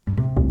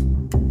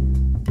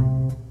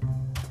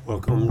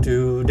Welcome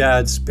to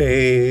Dad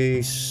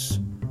Space.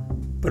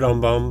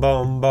 Ba-dum bum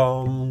bum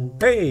bum.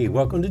 Hey,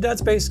 welcome to Dad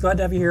Space. Glad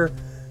to have you here.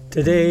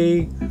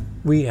 Today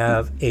we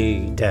have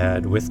a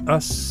dad with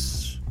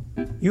us.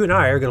 You and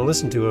I are going to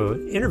listen to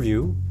an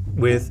interview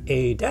with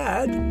a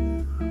dad.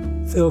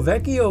 Phil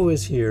Vecchio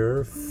is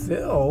here.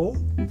 Phil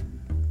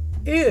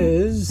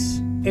is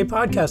a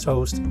podcast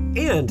host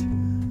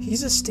and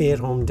he's a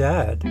stay-at-home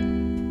dad.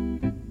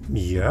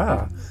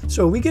 Yeah.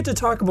 So we get to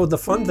talk about the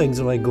fun things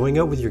of like going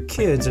out with your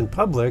kids in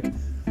public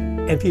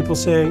and people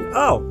saying,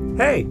 oh,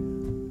 hey,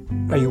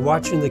 are you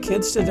watching the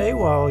kids today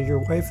while your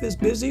wife is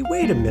busy?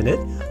 Wait a minute.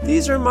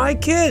 These are my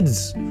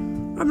kids.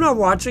 I'm not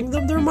watching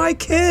them. They're my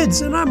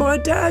kids. And I'm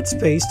on Dad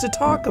Space to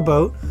talk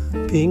about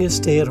being a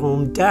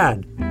stay-at-home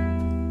dad.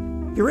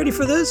 You ready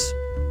for this?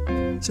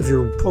 So if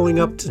you're pulling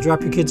up to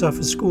drop your kids off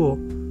at school,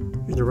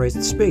 you're in the right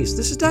space.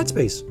 This is Dad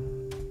Space.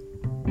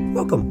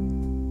 Welcome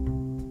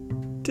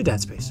to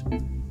Dad Space.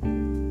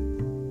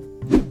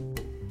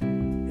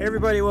 Hey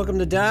everybody, welcome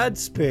to Dad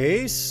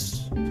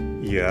Space.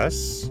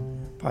 Yes,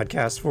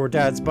 podcast for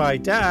dads by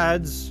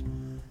dads.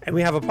 And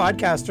we have a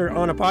podcaster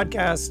on a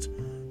podcast.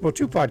 Well,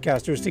 two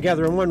podcasters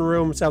together in one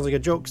room. Sounds like a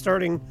joke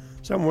starting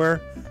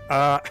somewhere.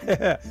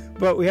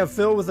 But we have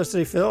Phil with us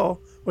today. Phil,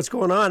 what's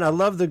going on? I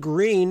love the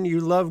green. You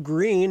love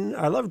green.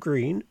 I love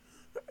green.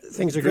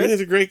 Things are good. Green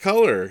is a great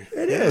color.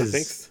 It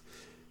is.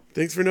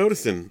 Thanks for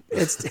noticing.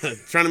 It's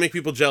trying to make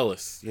people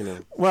jealous, you know.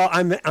 Well,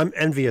 I'm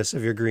envious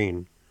of your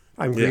green.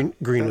 I'm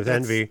green with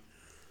envy.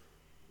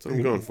 That's what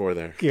I'm going for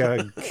there.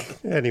 Yeah.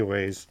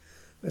 Anyways,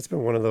 it's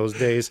been one of those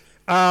days.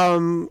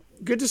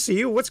 Good to see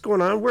you. What's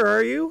going on? Where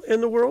are you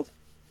in the world?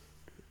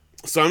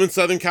 So I'm in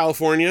Southern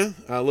California,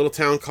 a little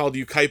town called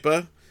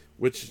Yucaipa,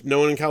 which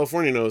no one in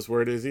California knows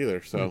where it is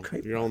either. So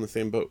you're all in the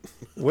same boat.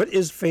 What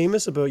is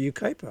famous about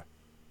Yucaipa?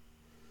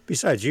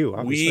 Besides you,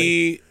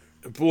 obviously.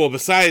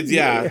 Besides,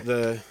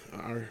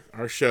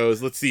 our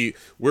shows. Let's see.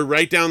 We're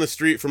right down the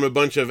street from a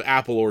bunch of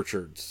apple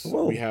orchards.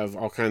 Whoa. We have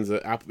all kinds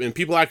of apple, and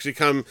people actually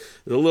come.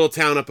 There's a little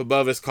town up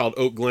above us called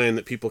Oak Glen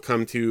that people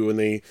come to, and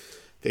they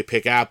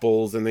pick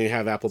apples and they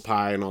have apple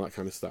pie and all that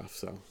kind of stuff.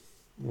 So,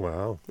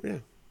 wow, yeah,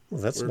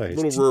 well that's we're nice.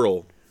 A little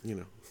rural, you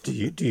know. Do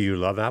you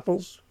love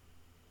apples?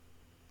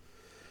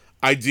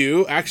 I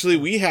do actually.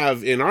 We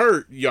have in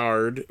our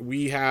yard.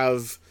 We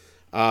have.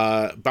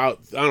 About,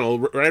 I don't know,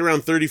 right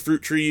around 30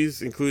 fruit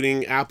trees,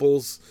 including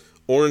apples,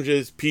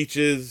 oranges,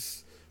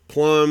 peaches,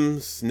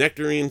 plums,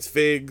 nectarines,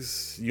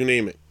 figs, you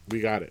name it.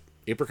 We got it.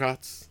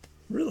 Apricots.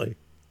 Really?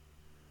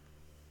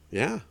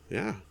 Yeah.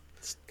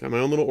 Got my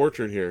own little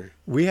orchard here.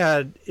 We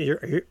had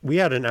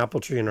an apple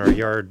tree in our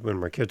yard when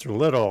my kids were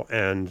little,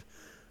 and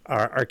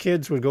our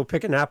kids would go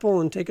pick an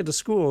apple and take it to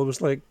school. It was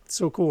like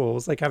so cool. It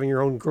was like having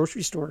your own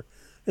grocery store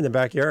in the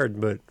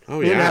backyard, but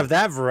we didn't have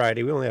that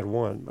variety. We only had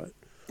one, but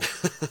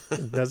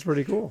that's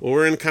pretty cool. Well,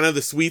 we're in kind of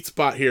the sweet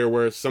spot here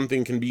where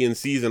something can be in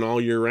season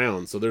all year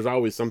round. So there's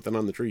always something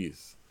on the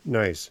trees.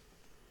 Nice.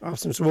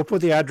 Awesome. So we'll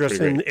put the address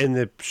in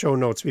the show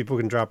notes. People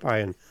can drop by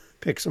and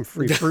pick some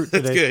free fruit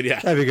today. That's good, yeah.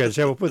 That'd be good.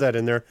 So we'll put that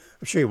in there.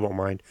 I'm sure you won't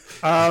mind.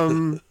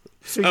 No,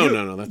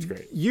 that's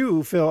great.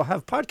 You, Phil,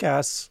 have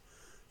podcasts.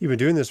 You've been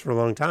doing this for a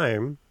long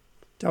time.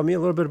 Tell me a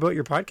little bit about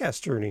your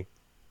podcast journey.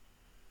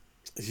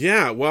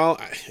 Yeah, well,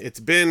 it's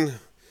been...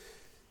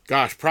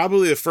 Gosh,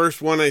 probably the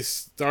first one I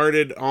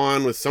started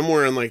on was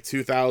somewhere in like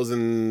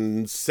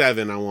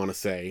 2007, I want to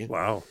say.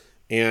 Wow.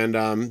 And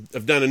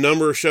I've done a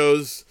number of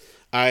shows.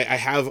 I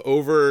have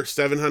over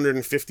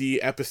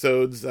 750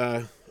 episodes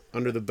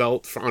under the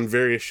belt on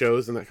various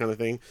shows and that kind of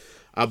thing.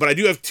 But I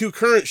do have two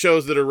current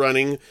shows that are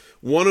running,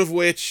 one of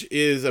which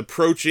is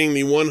approaching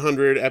the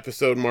 100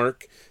 episode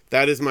mark.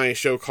 That is my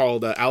show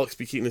called Alex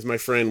B. Keaton is My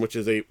Friend, which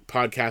is a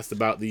podcast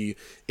about the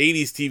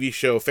 80s TV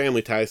show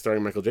Family Ties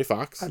starring Michael J.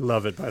 Fox. I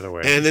love it, by the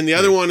way. And then the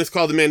other one is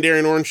called The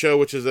Mandarin Orange Show,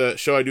 which is a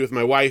show I do with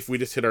my wife. We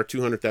just hit our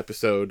 200th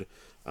episode,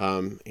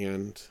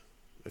 and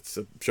it's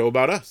a show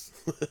about us.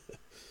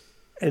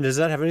 And does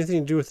that have anything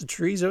to do with the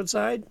trees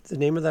outside, the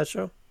name of that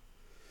show?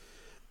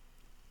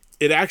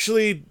 It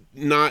actually,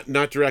 not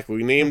directly.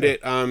 We named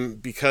it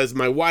because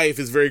my wife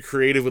is very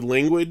creative with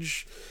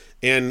language.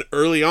 And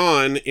early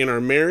on in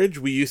our marriage,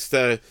 we used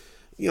to,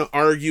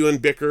 argue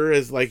and bicker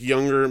as like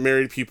younger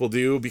married people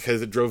do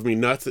because it drove me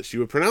nuts that she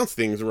would pronounce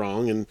things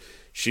wrong. And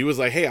she was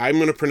like, hey, I'm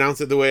going to pronounce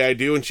it the way I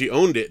do. And she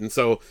owned it. And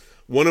so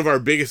one of our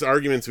biggest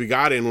arguments we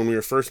got in when we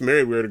were first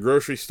married, we were at a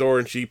grocery store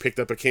and she picked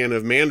up a can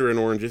of mandarin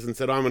oranges and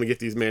said, oh, I'm going to get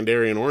these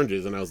mandarin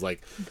oranges. And I was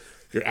like,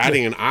 you're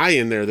adding an I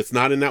in there that's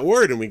not in that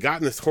word. And we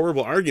got in this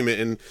horrible argument.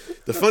 And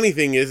the funny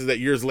thing is that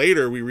years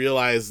later, we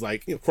realized,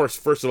 like, of course,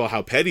 first of all,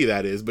 how petty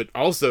that is, but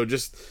also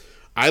just...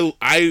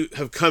 I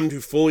have come to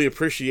fully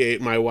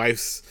appreciate my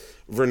wife's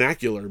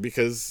vernacular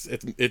because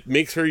it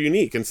makes her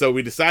unique. And so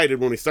we decided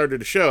when we started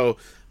the show,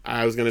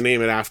 I was going to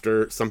name it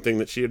after something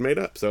that she had made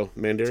up. So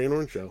Mandarin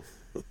Orange Show.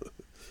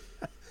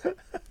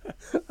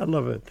 I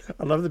love it.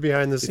 I love the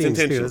behind the scenes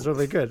too. That's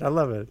really good. I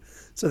love it.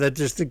 So that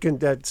just it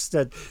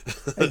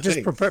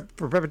just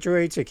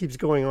perpetuates. It keeps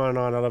going on and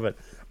on. I love it.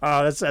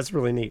 That's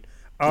really neat.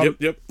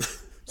 Yep.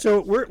 So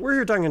we're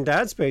here talking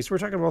dad space. We're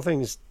talking about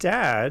things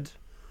dad.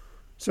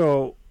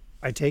 So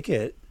I take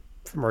it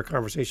from our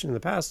conversation in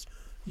the past,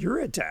 you're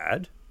a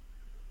dad,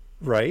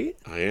 right?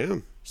 I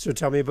am. So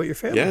tell me about your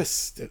family.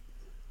 Yes.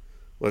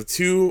 We have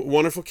two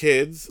wonderful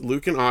kids,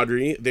 Luke and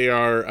Audrey. They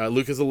are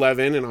Luke is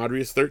 11 and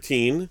Audrey is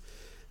 13.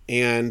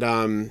 And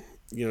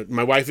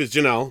my wife is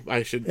Janelle.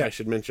 I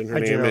should mention her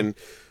Hi, name. Janelle.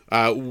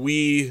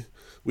 And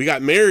we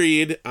got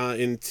married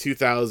in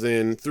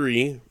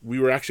 2003. We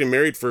were actually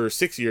married for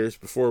 6 years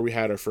before we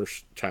had our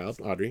first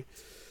child, Audrey.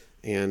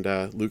 And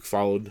Luke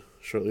followed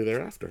shortly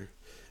thereafter.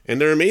 And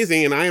they're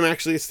amazing, and I am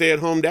actually a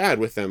stay-at-home dad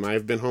with them.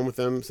 I've been home with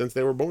them since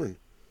they were born.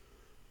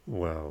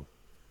 Wow.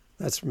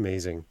 That's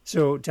amazing.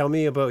 So tell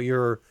me about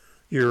your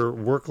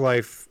work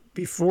life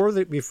before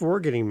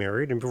getting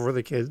married and before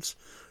the kids.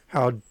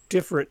 How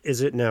different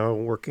is it now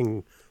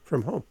working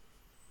from home?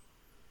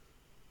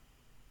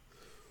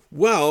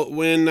 Well,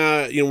 when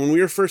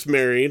we were first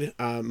married,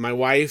 my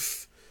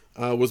wife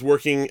was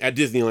working at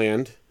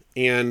Disneyland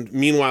and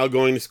meanwhile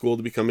going to school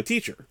to become a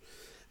teacher.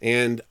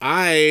 And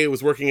I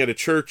was working at a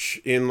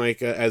church in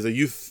as a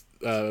youth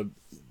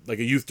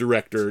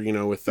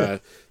director,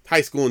 with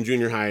high school and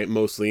junior high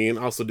mostly, and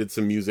also did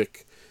some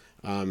music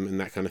and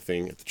that kind of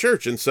thing at the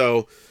church. And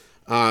so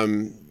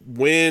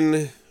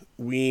when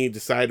we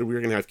decided we were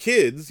going to have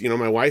kids,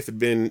 my wife had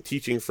been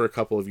teaching for a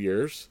couple of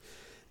years.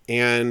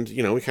 And,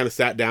 we kind of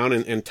sat down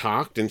and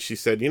talked, and she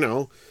said,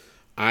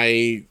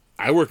 I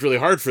worked really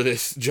hard for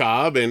this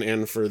job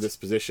and for this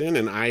position,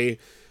 and I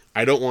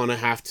don't want to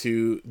have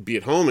to be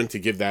at home and to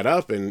give that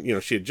up. And,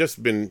 she had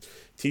just been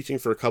teaching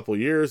for a couple of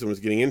years and was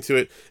getting into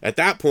it. At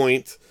that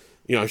point,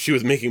 she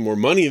was making more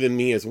money than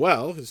me as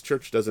well. His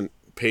church doesn't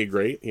pay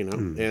great,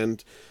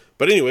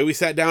 but anyway, we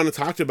sat down and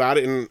talked about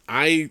it, and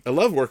I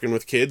love working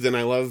with kids and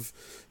I love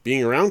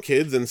being around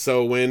kids. And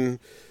so when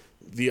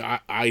the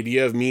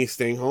idea of me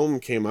staying home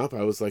came up,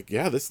 I was like,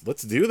 yeah,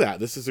 let's do that.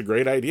 This is a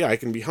great idea. I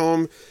can be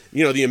home.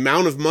 The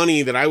amount of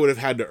money that I would have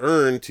had to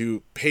earn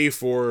to pay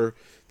for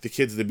the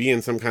kids to be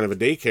in some kind of a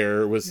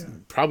daycare was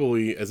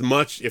probably as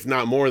much, if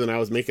not more, than I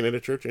was making at a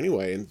church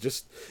anyway. And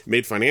just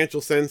made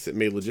financial sense. It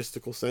made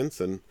logistical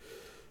sense. And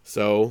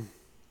so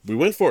we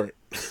went for it.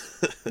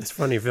 It's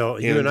funny, Phil.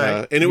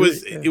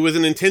 It was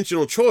an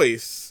intentional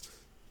choice.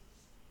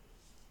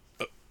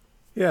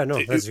 Yeah,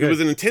 no, that's it good. was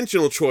an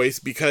intentional choice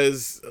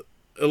because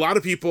a lot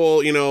of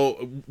people,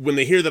 when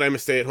they hear that I'm a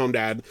stay-at-home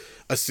dad,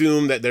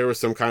 assume that there was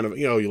some kind of,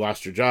 you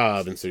lost your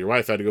job and so your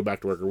wife had to go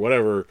back to work or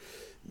whatever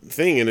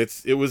thing. And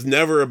it was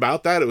never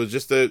about that. It was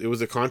just it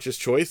was a conscious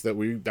choice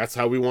that's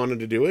how we wanted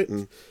to do it.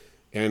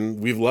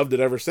 And we've loved it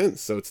ever since.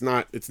 So it's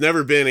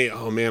never been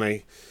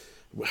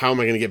how am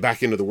I going to get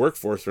back into the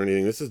workforce or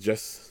anything? This is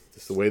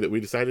just the way that we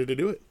decided to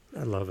do it.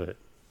 I love it.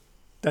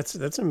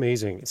 That's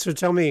amazing. So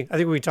tell me, I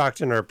think we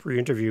talked in our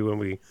pre-interview when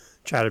we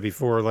chatted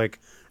before, like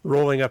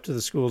rolling up to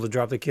the school to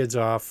drop the kids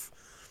off,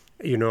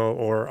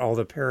 or all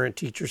the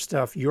parent-teacher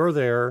stuff. You're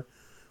there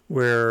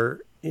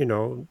where,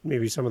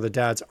 maybe some of the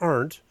dads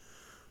aren't.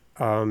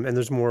 And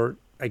there's more,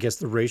 I guess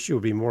the ratio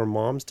would be more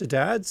moms to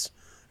dads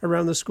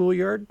around the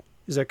schoolyard.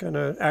 Is that kind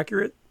of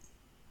accurate?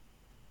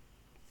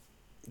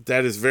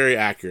 That is very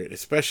accurate,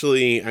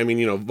 especially,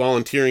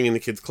 volunteering in the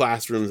kids'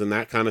 classrooms and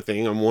that kind of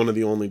thing. I'm one of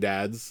the only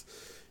dads.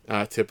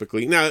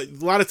 Typically. Now, a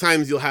lot of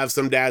times you'll have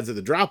some dads at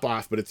the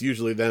drop-off, but it's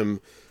usually them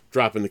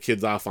dropping the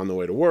kids off on the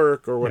way to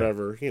work or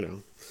whatever,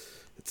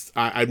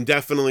 I'm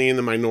definitely in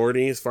the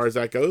minority as far as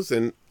that goes,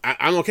 and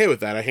I'm okay with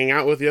that. I hang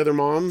out with the other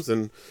moms,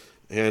 and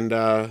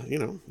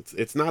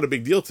it's not a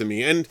big deal to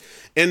me.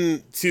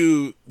 And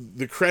to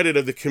the credit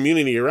of the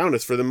community around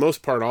us, for the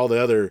most part, all the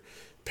other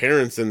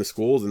parents in the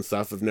schools and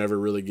stuff have never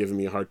really given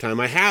me a hard time.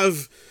 I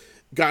have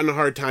gotten a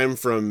hard time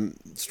from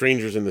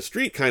strangers in the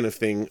street kind of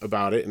thing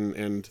about it,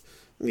 and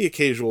the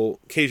occasional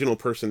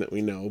person that we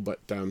know, but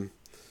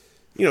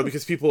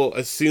because people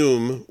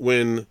assume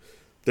when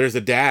there's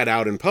a dad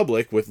out in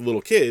public with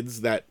little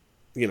kids that,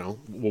 well,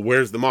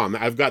 where's the mom?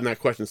 I've gotten that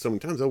question so many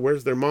times. Oh,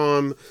 where's their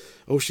mom?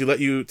 Oh, she let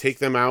you take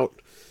them out,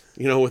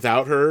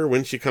 without her?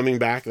 When's she coming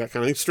back? That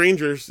kind of thing.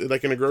 Strangers,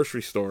 like in a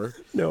grocery store.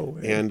 No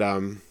way.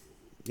 And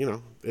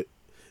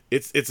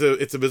it's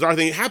a bizarre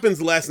thing. It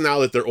happens less now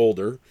that they're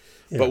older.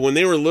 Yeah. But when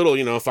they were little,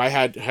 if I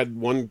had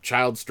one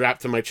child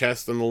strapped to my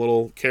chest on the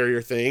little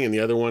carrier thing and the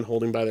other one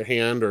holding by their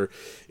hand or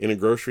in a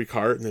grocery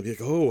cart, and they'd be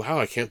like, oh, wow,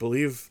 I can't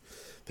believe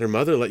their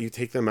mother let you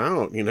take them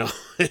out, and I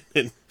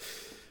don't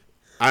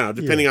know,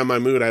 depending on my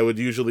mood, I would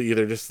usually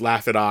either just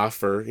laugh it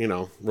off or,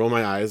 roll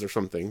my eyes or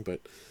something.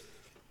 But,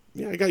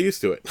 I got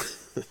used to it.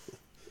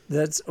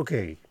 That's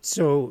okay.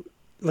 So,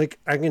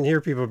 I can hear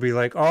people be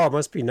like, oh, it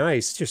must be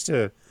nice just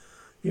to,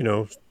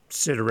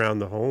 sit around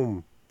the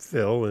home,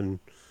 Phil, and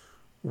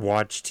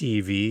watch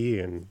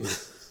TV and,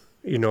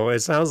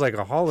 it sounds like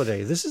a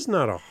holiday. This is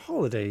not a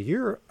holiday.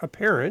 You're a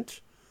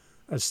parent,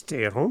 a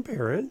stay-at-home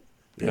parent,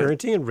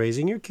 parenting and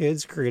raising your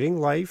kids,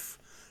 creating life,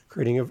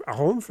 creating a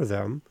home for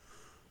them.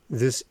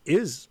 This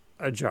is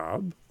a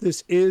job.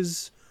 This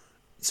is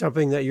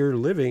something that you're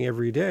living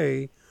every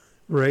day,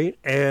 right?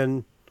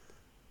 And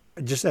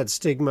just that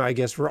stigma, I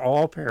guess, for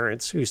all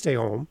parents who stay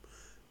home,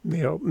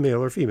 male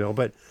or female,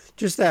 but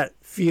just that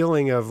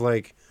feeling of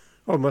like,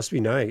 oh, it must be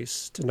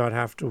nice to not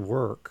have to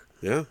work.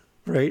 Yeah.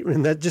 Right.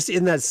 And that just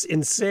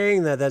in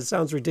saying that, that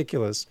sounds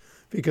ridiculous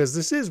because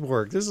this is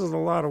work. This is a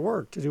lot of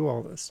work to do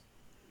all this.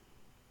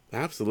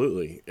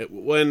 Absolutely.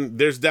 When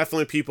there's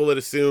definitely people that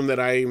assume that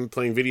I'm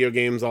playing video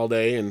games all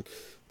day and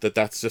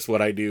that's just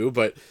what I do.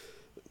 But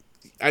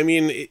I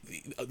mean,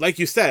 like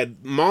you said,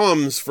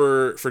 moms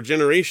for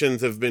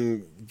generations have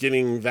been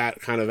getting that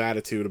kind of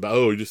attitude about,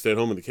 oh, you just stay at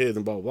home with the kids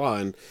and blah, blah, blah.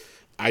 And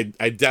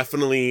I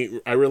definitely,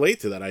 I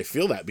relate to that. I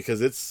feel that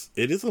because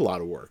it is a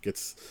lot of work.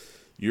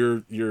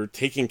 You're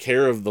taking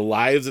care of the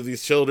lives of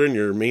these children.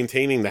 You're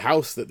maintaining the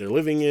house that they're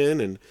living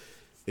in, and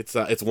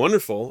it's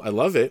wonderful. I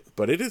love it,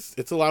 but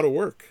it's a lot of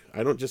work.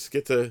 I don't just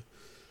get to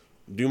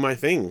do my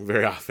thing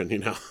very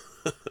often,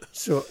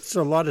 So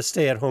a lot of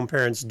stay-at-home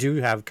parents do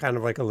have kind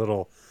of like a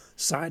little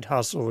side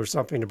hustle or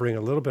something to bring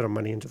a little bit of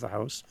money into the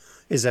house.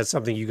 Is that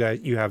something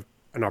you have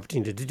an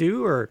opportunity to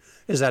do, or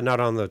is that not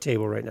on the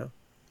table right now?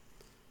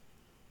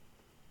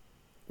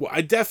 Well,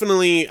 I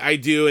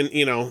do,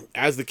 and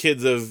as the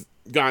kids have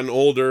gotten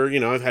older,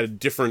 I've had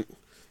different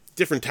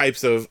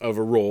types of a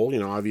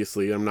role.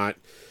 Obviously, I'm not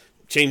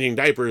changing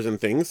diapers and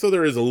things, so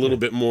there is a little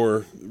bit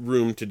more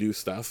room to do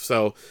stuff.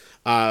 So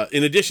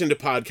in addition to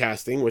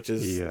podcasting, which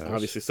is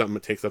obviously something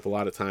that takes up a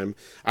lot of time,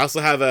 I also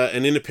have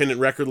an independent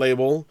record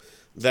label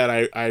that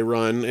I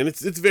run, and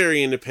it's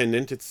very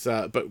independent. It's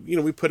but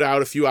we put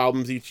out a few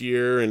albums each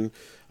year, and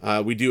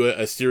we do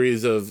a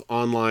series of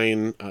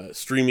online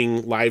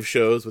streaming live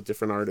shows with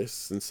different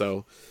artists, and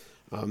so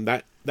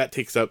that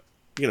takes up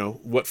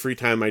what free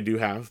time I do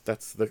have.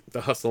 That's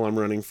the hustle I'm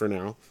running for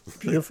now.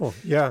 Beautiful.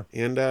 Yeah.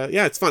 And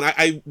it's fun.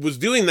 I was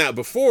doing that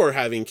before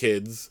having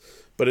kids,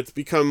 but it's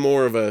become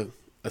more of a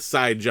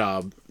side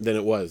job than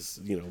it was,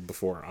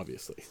 before,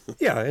 obviously.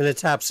 Yeah, and it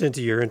taps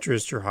into your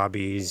interests, your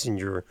hobbies, and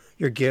your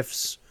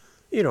gifts,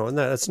 and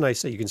that's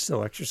nice that you can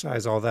still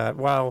exercise all that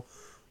while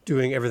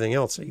doing everything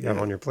else that you have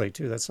on your plate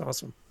too. That's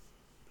awesome.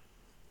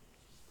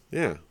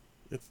 Yeah,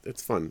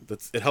 it's fun.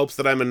 It helps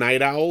that I'm a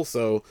night owl,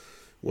 so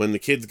when the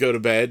kids go to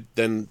bed,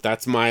 then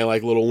that's my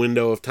like little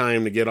window of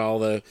time to get all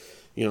the,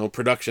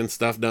 production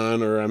stuff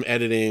done, or I'm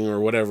editing or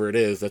whatever it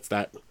is. That's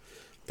that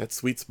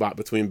sweet spot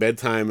between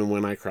bedtime and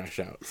when I crash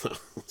out.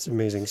 It's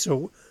amazing.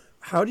 So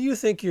how do you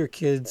think your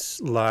kids'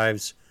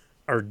 lives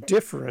are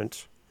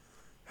different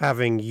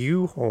having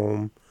you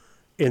home,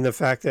 in the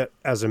fact that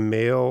as a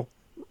male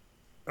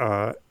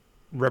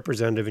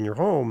representative in your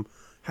home,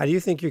 how do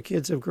you think your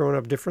kids have grown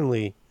up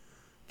differently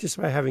just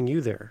by having you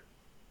there?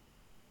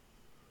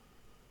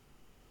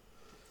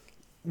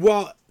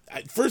 Well,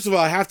 first of all,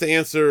 I have to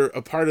answer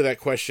a part of that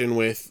question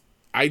with,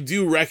 I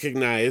do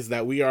recognize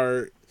that we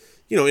are,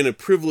 in a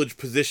privileged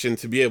position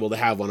to be able to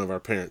have one of our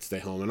parents stay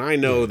home. And I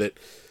know that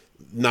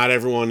not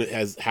everyone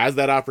has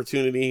that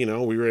opportunity.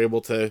 We were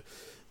able to,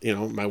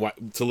 my wife,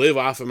 to live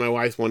off of my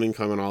wife's one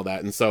income and all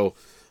that. And so,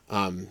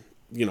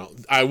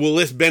 I will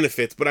list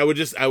benefits, but I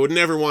would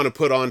never want to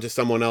put on to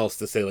someone else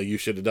to say, like, you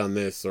should have done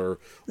this or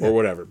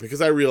whatever, because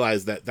I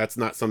realize that that's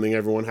not something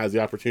everyone has the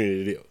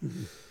opportunity to do.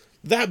 Mm-hmm.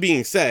 That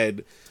being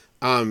said,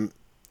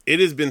 it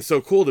has been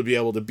so cool to be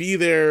able to be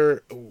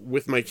there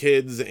with my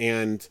kids,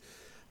 and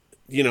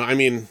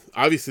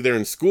obviously they're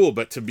in school,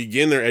 but to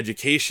begin their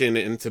education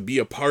and to be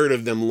a part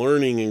of them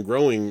learning and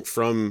growing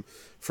from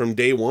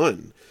day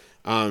one.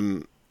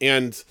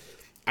 And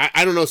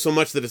I don't know so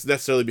much that it's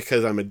necessarily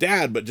because I'm a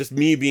dad, but just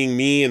me being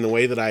me and the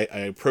way that I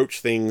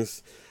approach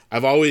things.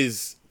 I've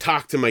always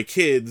talked to my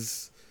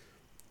kids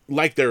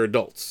like they're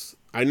adults.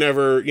 I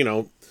never,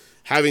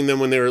 having them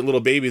when they were little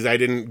babies, I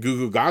didn't goo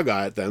goo gaga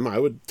at them. I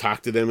would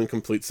talk to them in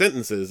complete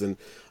sentences. And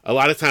a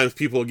lot of times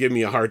people would give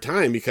me a hard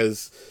time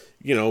because,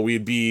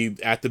 we'd be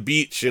at the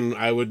beach and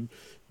I would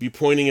be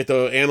pointing at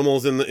the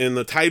animals in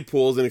the tide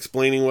pools and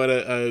explaining what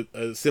a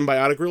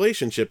symbiotic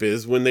relationship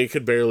is when they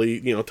could barely,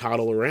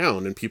 toddle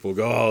around. And people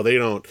go, oh, they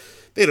don't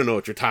know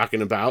what you're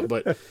talking about.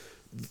 But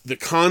the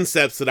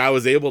concepts that I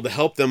was able to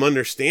help them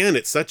understand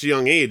at such a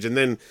young age, and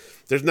then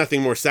there's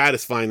nothing more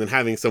satisfying than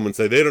having someone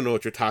say they don't know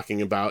what you're talking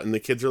about, and the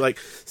kids are like,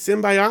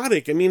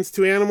 symbiotic, it means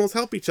two animals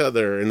help each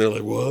other, and they're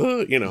like,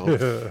 what?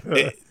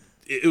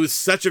 It was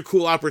such a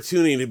cool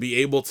opportunity to be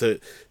able to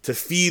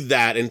feed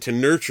that and to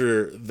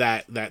nurture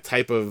that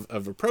type of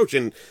approach.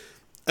 And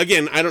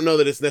again, I don't know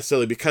that it's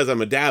necessarily because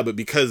I'm a dad, but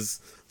because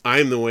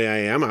I'm the way I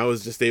am, I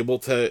was just able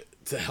to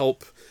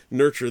help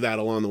nurture that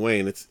along the way,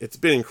 and it's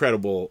been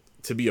incredible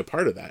to be a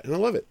part of that, and I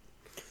love it.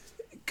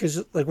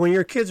 Because like when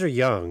your kids are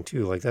young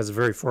too, like that's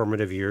very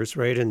formative years,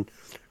 right? And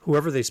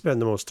whoever they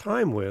spend the most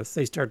time with,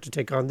 they start to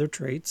take on their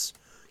traits,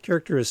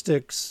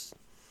 characteristics.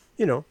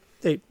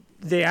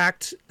 They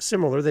act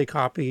similar. They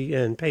copy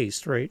and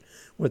paste, right,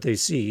 what they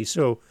see.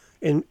 So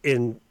in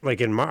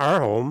our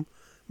home,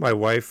 my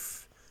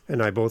wife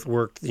and I both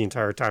worked the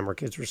entire time our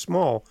kids were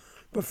small,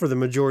 but for the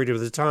majority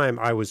of the time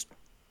I was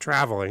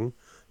traveling,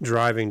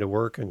 driving to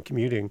work and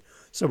commuting.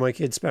 So my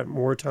kids spent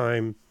more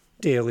time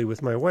daily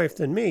with my wife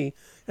than me,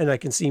 and I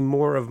can see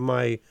more of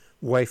my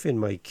wife and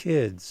my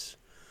kids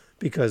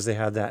because they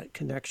had that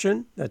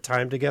connection, that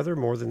time together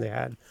more than they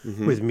had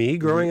with me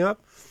growing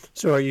up.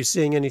 So are you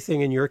seeing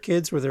anything in your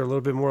kids where they're a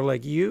little bit more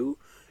like you,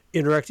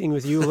 interacting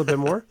with you a little bit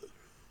more?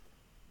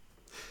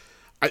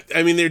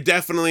 I mean, there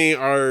definitely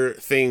are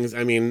things.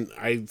 I mean,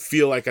 I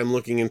feel like I'm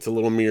looking into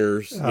little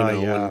mirrors,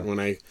 when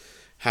I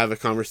have a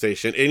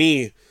conversation.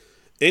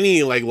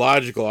 Any like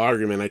logical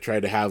argument I try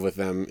to have with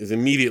them is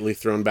immediately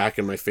thrown back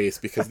in my face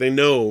because they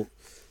know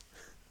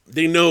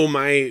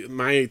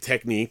my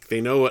technique.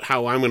 They know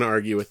how I'm going to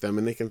argue with them,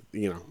 and they can,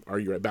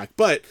 argue right back.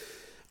 But,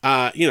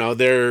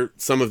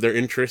 some of their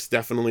interests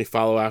definitely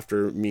follow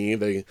after me.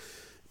 They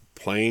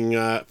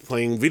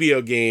playing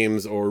video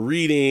games or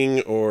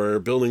reading or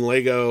building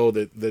Lego,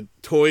 the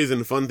toys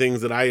and fun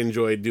things that I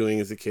enjoyed doing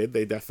as a kid,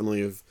 they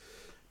definitely have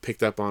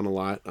picked up on a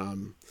lot.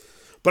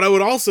 But I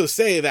would also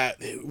say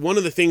that one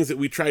of the things that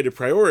we tried to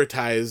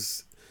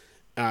prioritize,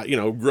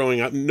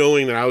 growing up,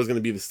 knowing that I was going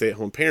to be the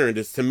stay-at-home parent,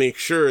 is to make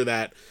sure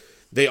that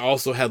they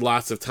also had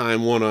lots of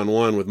time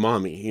one-on-one with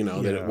mommy,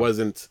 that it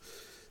wasn't,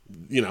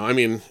 I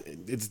mean,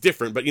 it's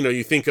different, but,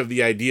 you think of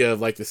the idea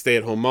of like the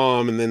stay-at-home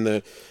mom, and then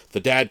the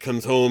dad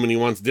comes home and he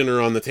wants dinner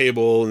on the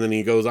table, and then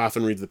he goes off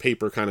and reads the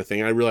paper kind of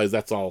thing. I realize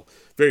that's all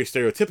very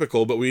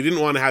stereotypical, but we didn't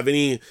want to have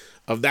any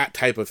of that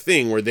type of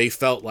thing where they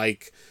felt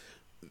like,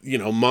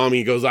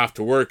 mommy goes off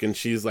to work and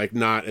she's like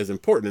not as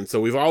important. And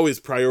so we've always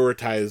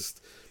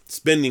prioritized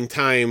spending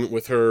time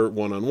with her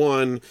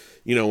one-on-one.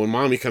 When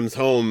mommy comes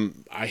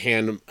home, I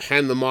hand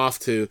them off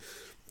to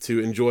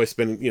enjoy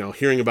spending,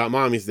 hearing about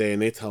mommy's day,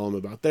 and they tell them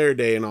about their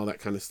day and all that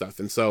kind of stuff.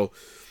 And so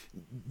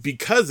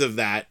because of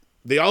that,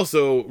 they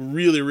also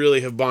really, really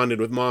have bonded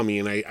with mommy.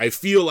 And I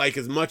feel like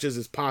as much as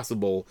is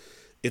possible,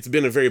 it's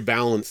been a very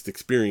balanced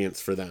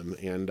experience for them.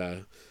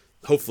 And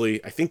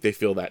hopefully, I think they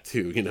feel that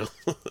too,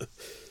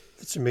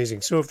 It's amazing.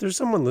 So if there's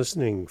someone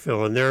listening,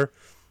 Phil, and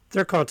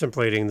they're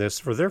contemplating this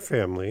for their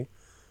family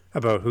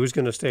about who's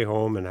going to stay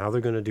home and how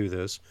they're going to do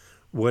this,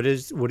 what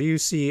do you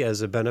see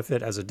as a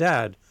benefit as a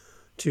dad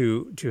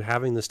to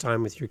having this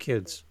time with your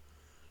kids?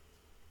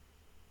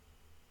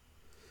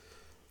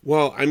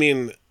 Well, I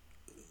mean,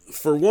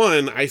 for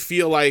one, I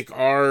feel like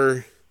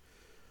our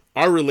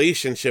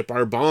relationship,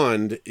 our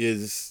bond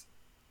is,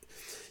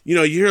 you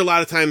hear a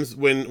lot of times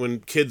when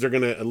kids are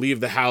going to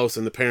leave the house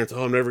and the parents,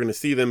 I'm never going to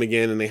see them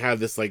again. And they have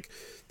this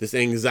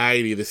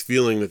anxiety, this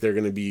feeling that they're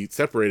going to be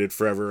separated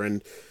forever.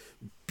 And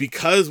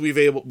because we've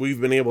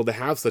been able to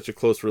have such a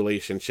close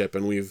relationship,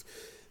 and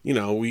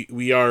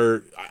we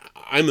are,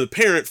 I'm the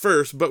parent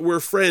first, but we're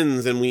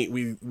friends, and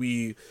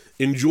we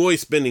enjoy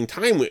spending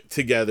time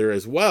together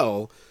as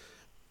well.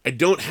 I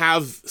don't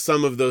have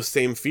some of those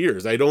same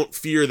fears. I don't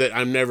fear that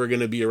I'm never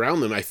going to be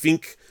around them.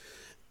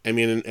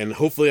 And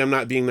hopefully I'm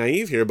not being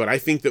naive here, but I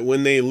think that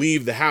when they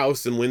leave the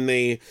house and when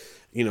they,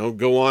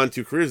 go on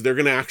to careers, they're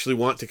going to actually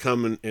want to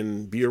come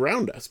and be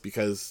around us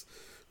because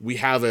we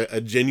have a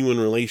genuine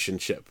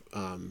relationship.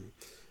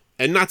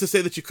 And not to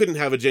say that you couldn't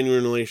have a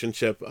genuine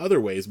relationship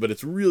other ways, but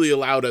it's really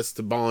allowed us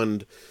to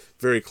bond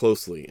very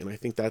closely. And I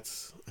think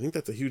that's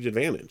a huge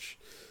advantage.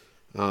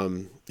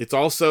 It's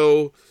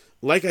also,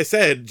 like I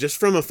said, just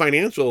from a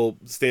financial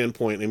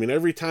standpoint, I mean,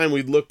 every time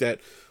we looked at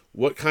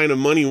what kind of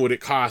money would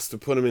it cost to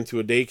put them into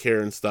a daycare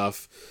and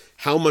stuff,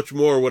 how much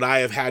more would I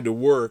have had to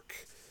work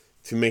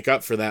to make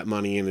up for that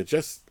money? And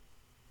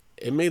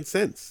it made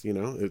sense.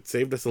 It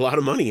saved us a lot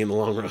of money in the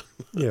long run.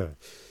 Yeah.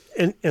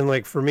 And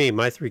like for me,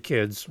 my 3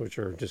 kids, which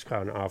are just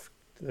kind of off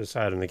to the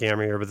side in the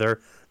camera here, but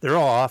they're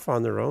all off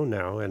on their own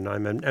now, and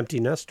I'm an empty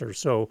nester.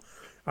 So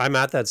I'm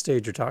at that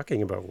stage you're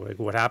talking about, like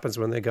what happens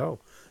when they go,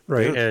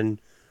 right? Yeah.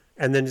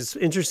 And then it's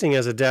interesting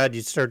as a dad,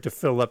 you start to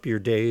fill up your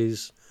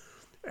days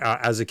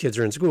as the kids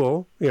are in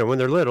school. When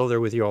they're little,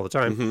 they're with you all the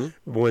time.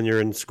 Mm-hmm. When you're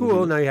in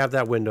school, now you have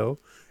that window,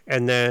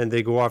 and then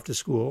they go off to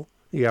school.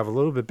 You have a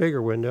little bit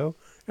bigger window,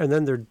 and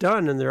then they're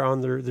done and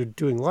they're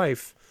doing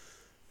life.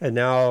 And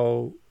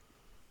now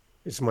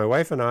it's my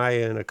wife and I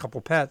and a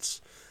couple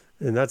pets,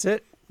 and that's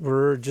it.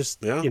 We're just,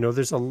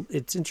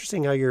 it's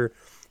interesting how your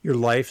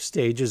life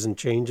stages and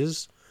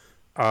changes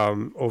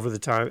over the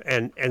time,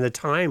 and the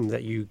time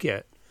that you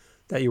get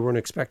that you weren't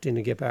expecting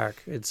to get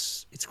back.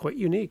 It's quite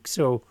unique.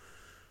 So,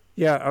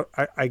 yeah,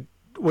 I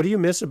what do you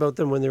miss about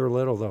them when they were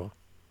little, though?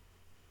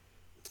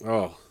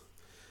 Oh,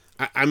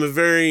 I'm a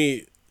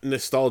very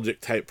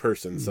nostalgic type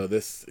person, so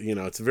this,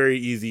 it's very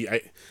easy.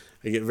 I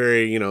get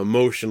very,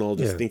 emotional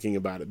just thinking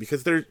about it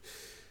because they're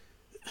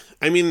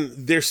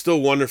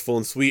still wonderful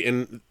and sweet,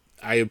 and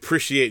I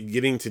appreciate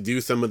getting to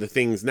do some of the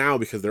things now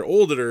because they're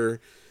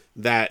older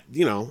that,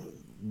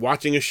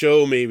 watching a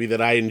show maybe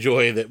that I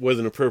enjoy that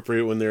wasn't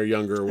appropriate when they're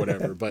younger or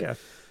whatever. But,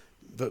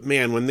 but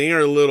man, when they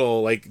are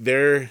little, like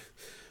the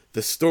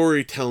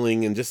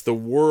storytelling and just the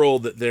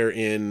world that they're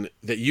in,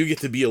 that you get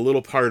to be a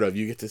little part of,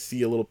 you get to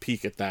see a little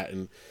peek at that,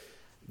 and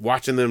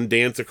watching them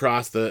dance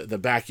across the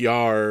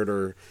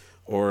backyard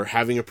or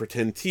having a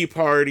pretend tea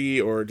party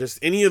or just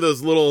any of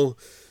those little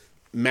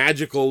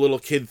magical little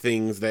kid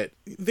things that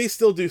they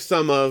still do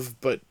some of,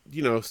 but,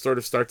 sort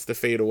of starts to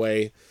fade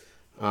away.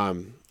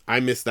 I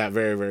miss that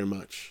very, very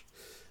much.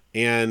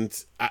 And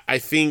I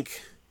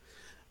think,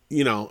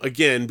 you know,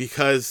 again,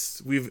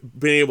 because we've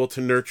been able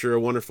to nurture a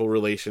wonderful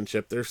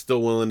relationship, they're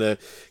still willing to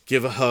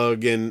give a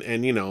hug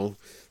and you know,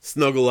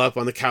 snuggle up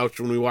on the couch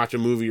when we watch a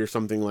movie or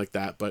something like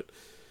that. But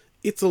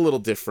it's a little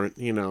different,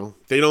 you know.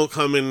 They don't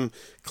come and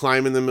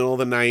climb in the middle of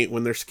the night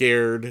when they're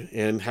scared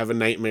and have a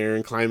nightmare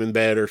and climb in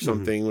bed or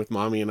something with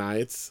mommy and I.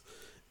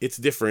 It's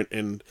different,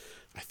 and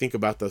I think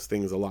about those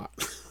things a lot.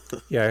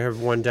 Yeah, I heard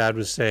one dad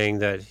was saying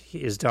that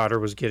his daughter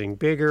was getting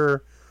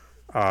bigger,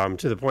 to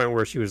the point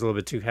where she was a little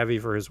bit too heavy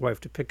for his wife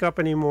to pick up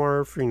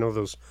anymore, for, you know,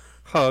 those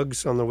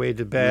hugs on the way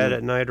to bed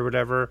at night or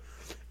whatever.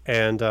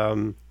 And,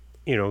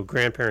 you know,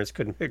 grandparents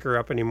couldn't pick her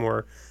up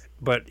anymore,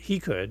 but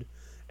he could.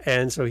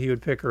 And so he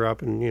would pick her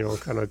up and, you know,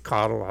 kind of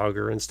coddle, hug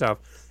her and stuff.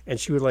 And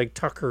she would like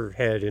tuck her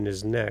head in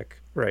his neck,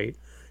 right?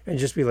 And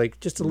just be like,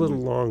 just a little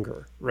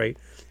longer, right?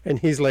 And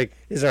he's like,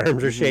 his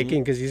arms are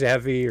shaking because he's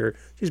heavy or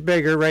she's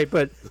bigger, right?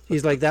 But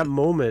he's like, that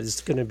moment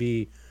is going to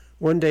be,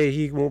 one day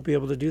he won't be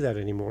able to do that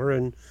anymore.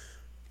 And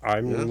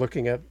I'm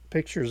looking at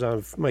pictures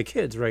of my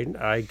kids, right?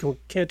 I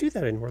can't do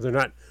that anymore. They're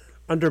not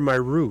under my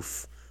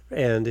roof.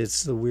 And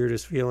it's the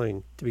weirdest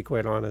feeling, to be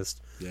quite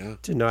honest. Yeah.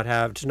 To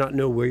not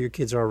know where your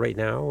kids are right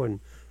now, and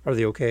are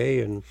they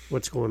okay, and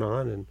what's going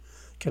on, and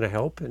can I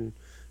help, and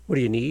what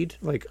do you need?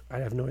 Like, I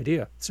have no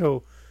idea.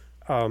 So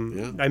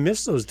I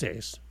miss those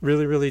days,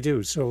 really, really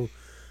do. So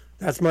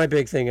that's my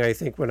big thing, I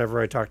think,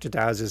 whenever I talk to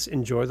dads, is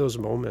enjoy those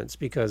moments,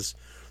 because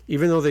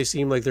even though they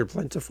seem like they're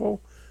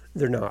plentiful,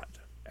 they're not.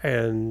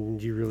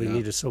 And you really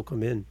need to soak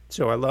them in.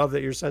 So I love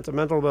that you're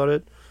sentimental about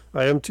it.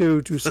 I am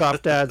too. Two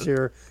soft dads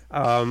here.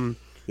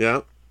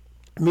 Yeah.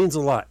 It means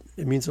a lot.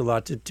 It means a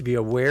lot to be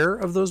aware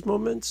of those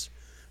moments,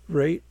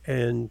 right?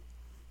 And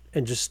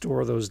just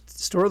store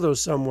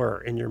those somewhere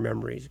in your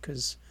memory,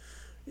 because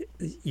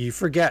you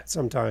forget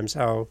sometimes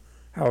how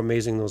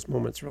amazing those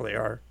moments really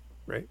are,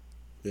 right?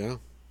 Yeah.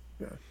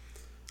 Yeah.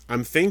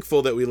 I'm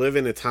thankful that we live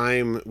in a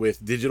time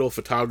with digital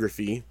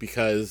photography,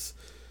 because,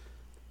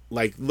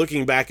 like,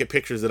 looking back at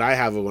pictures that I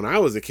have of when I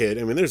was a kid,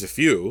 I mean, there's a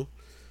few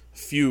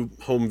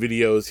home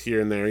videos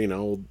here and there, you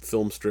know, old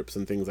film strips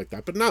and things like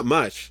that, but not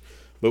much.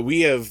 But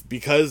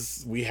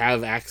because we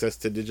have access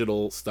to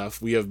digital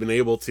stuff, we have been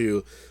able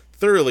to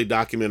thoroughly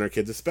document our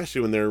kids,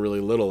 especially when they're really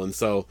little. And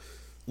so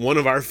one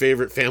of our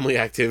favorite family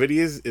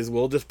activities is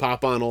we'll just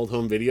pop on old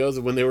home videos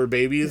of when they were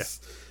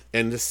babies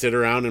and just sit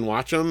around and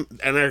watch them.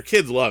 And our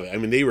kids love it. I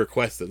mean, they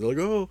request it. They're like,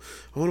 oh,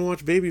 I want to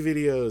watch baby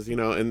videos, you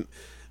know. And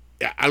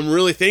I'm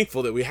really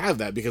thankful that we have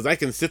that, because I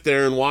can sit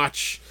there and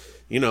watch,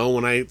 you know,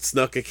 when I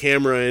snuck a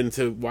camera in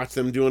to watch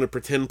them doing a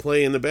pretend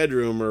play in the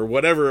bedroom or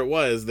whatever it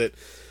was, that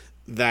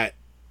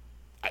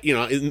you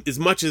know, as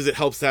much as it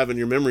helps to have in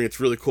your memory, it's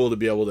really cool to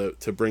be able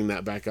to bring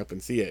that back up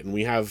and see it. And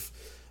we have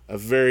a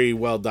very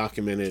well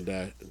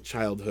documented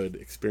childhood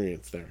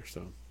experience there, so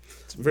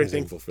I'm very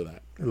thankful for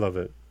that. I love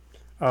it.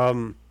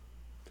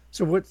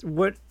 So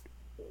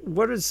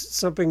what is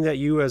something that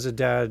you as a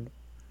dad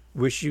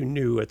wish you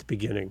knew at the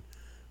beginning?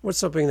 What's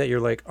something that you're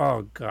like,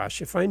 oh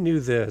gosh, if I knew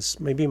this,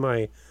 maybe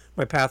my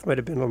path might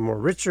have been a little more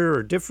richer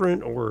or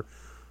different or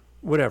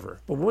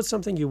whatever. But what's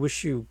something you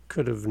wish you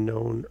could have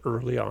known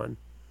early on?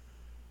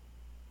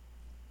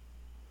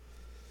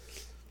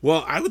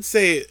 Well, I would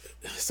say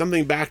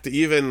something back to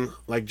even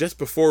like just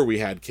before we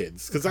had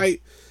kids, because I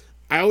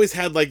always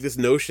had like this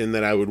notion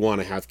that I would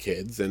want to have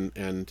kids,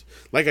 and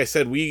like I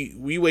said, we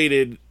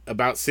waited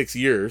about 6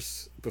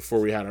 years before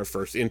we had our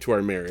first into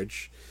our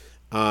marriage,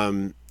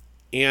 and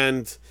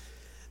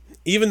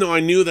even though I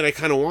knew that I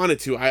kind of wanted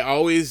to, I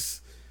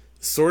always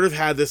sort of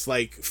had this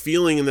like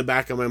feeling in the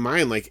back of my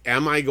mind, like,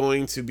 am I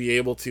going to be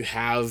able to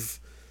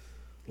have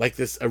like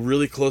a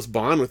really close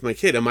bond with my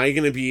kid? Am I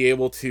going to be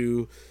able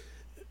to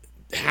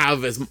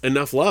have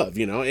enough love,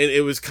 you know? And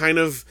it was kind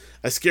of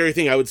a scary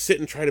thing. I would sit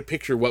and try to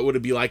picture what would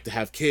it be like to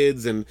have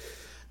kids, and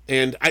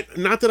I,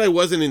 not that I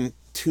wasn't in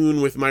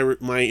tune with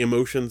my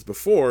emotions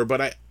before,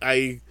 but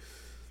I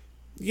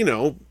you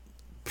know,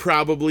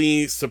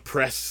 probably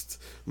suppressed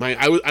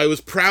I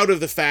was proud of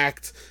the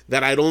fact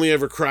that I'd only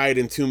ever cried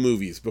in 2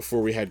 movies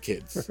before we had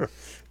kids,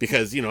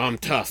 because, you know, I'm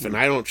tough and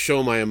I don't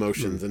show my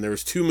emotions, and there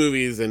was 2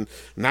 movies and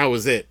that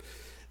was it.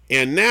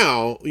 And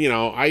now, you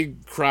know, I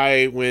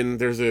cry when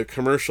there's a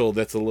commercial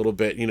that's a little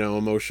bit, you know,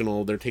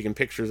 emotional. They're taking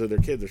pictures of their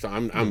kids or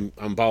something.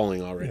 I'm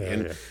bawling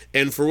already.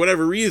 And for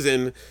whatever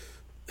reason,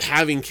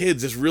 having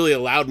kids has really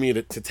allowed me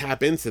to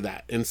tap into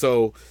that. And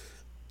so,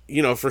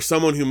 you know, for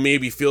someone who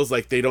maybe feels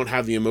like they don't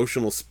have the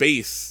emotional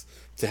space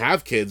to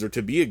have kids or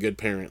to be a good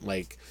parent,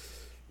 like,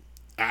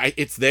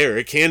 it's there.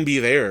 It can be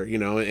there, you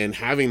know, and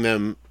having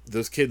them,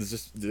 those kids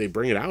just, they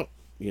bring it out,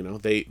 you know.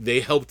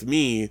 They helped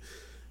me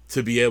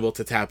to be able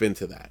to tap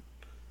into that.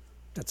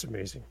 That's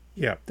amazing.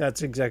 Yeah,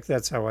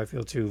 that's how I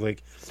feel too.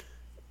 Like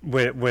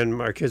when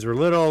our kids were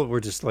little, we're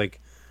just like,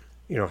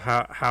 you know,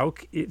 how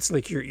it's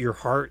like your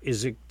heart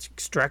is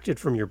extracted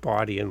from your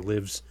body and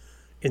lives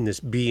in this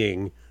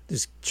being,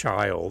 this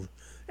child,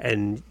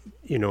 and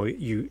you know,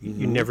 you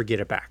never get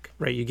it back,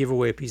 right? You give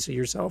away a piece of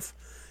yourself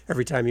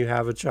every time you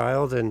have a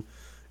child, and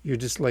You're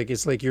just like,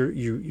 it's like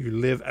you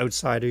live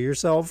outside of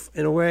yourself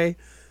in a way,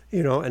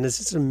 and it's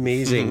just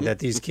amazing that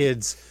these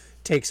kids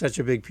take such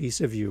a big piece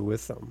of you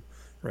with them,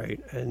 right?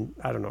 And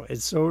I don't know,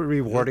 it's so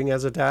rewarding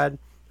as a dad.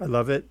 I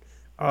love it.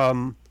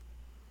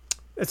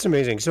 It's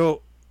amazing.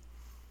 So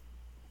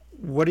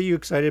what are you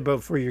excited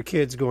about for your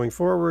kids going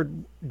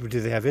forward? Do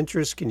they have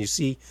interest? Can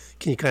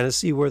you kind of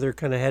see where they're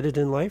kind of headed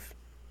in life?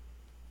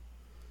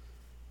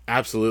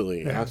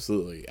 Absolutely. Yeah.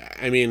 Absolutely.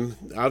 I mean,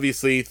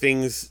 obviously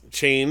things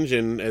change,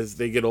 and as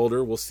they get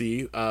older, we'll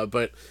see.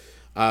 But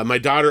my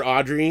daughter,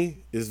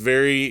 Audrey, is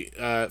very,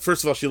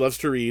 first of all, she loves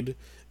to read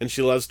and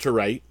she loves to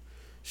write.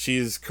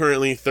 She's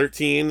currently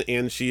 13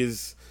 and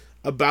she's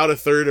about a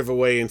third of a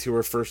way into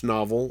her first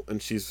novel,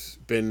 and she's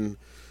been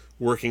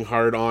working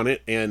hard on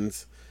it. And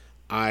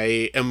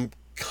I am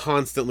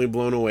constantly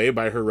blown away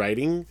by her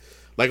writing.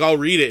 Like, I'll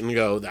read it and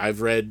go,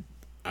 I've read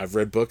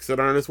books that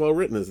aren't as well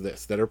written as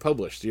this, that are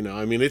published,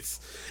 I mean,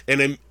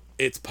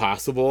 it's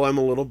possible I'm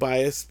a little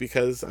biased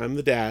because I'm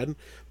the dad,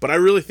 but I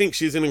really think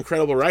she's an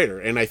incredible writer.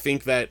 And I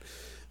think that,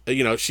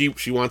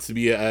 she wants to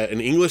be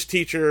an English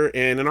teacher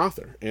and an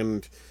author,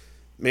 and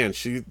man,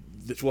 she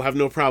will have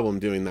no problem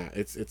doing that.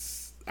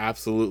 It's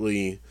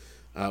absolutely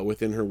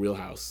within her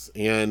wheelhouse.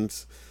 And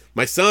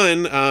my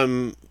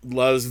son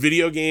loves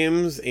video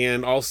games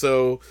and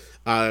also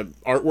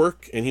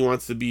artwork, and he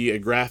wants to be a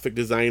graphic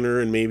designer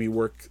and maybe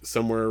work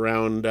somewhere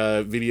around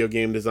video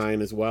game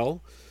design as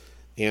well.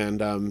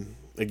 And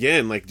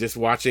again, like, just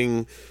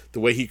watching the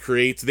way he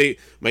creates,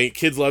 my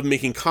kids love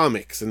making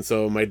comics, and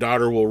so my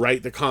daughter will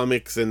write the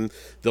comics and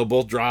they'll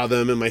both draw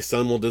them, and my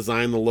son will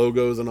design the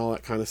logos and all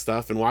that kind of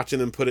stuff. And watching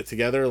them put it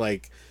together,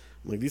 like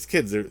these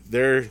kids,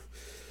 they're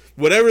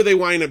whatever they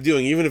wind up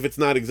doing, even if it's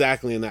not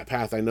exactly in that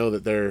path, I know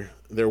that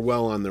they're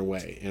well on their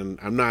way, and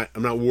I'm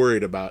not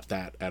worried about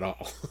that at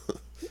all.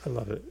 I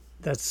love it.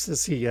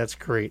 That's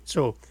great.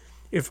 So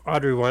if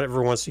Audrey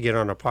ever wants to get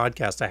on a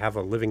podcast, I have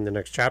a Living the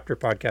Next Chapter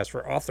podcast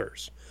for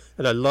authors,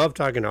 and I love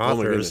talking to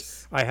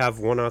authors. I have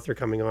one author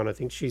coming on. I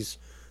think she's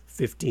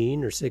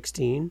 15 or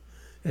 16,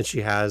 and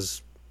she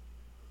has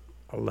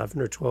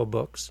 11 or 12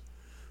 books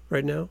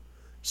right now.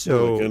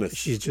 So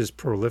she's just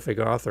prolific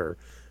author.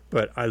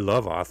 But I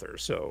love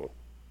authors, so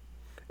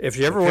if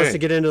she ever wants to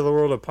get into the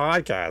world of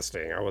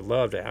podcasting, I would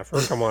love to have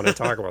her come on and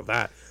talk about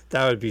that.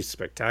 That would be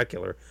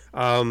spectacular.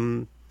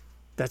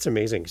 That's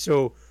amazing.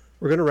 So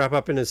we're going to wrap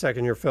up in a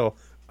second here, Phil.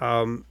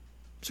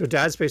 So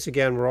Dad Space,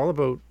 again, we're all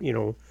about,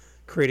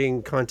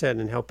 creating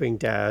content and helping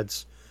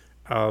dads.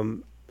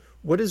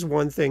 What is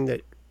one thing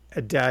that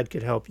a dad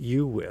could help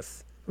you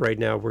with right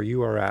now where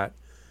you are at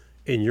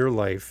in your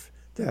life,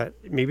 that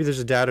maybe there's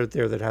a dad out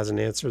there that has an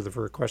answer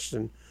for a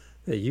question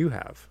that you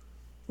have?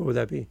 What would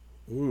that be?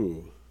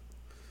 Ooh,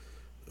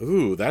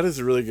 that is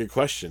a really good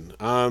question.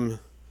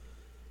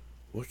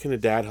 What can a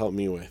dad help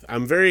me with?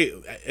 I'm very,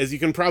 as you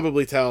can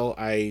probably tell,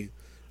 I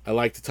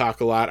like to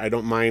talk a lot. I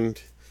don't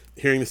mind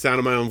hearing the sound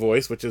of my own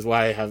voice, which is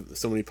why I have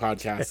so many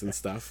podcasts and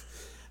stuff.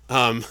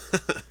 But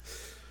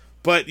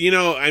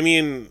I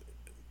mean,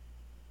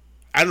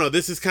 I don't know.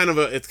 This is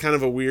it's kind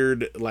of a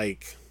weird,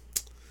 like,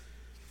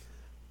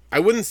 I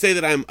wouldn't say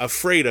that I'm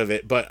afraid of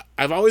it, but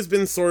I've always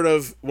been sort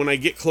of, when I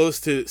get close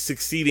to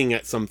succeeding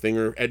at something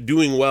or at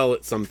doing well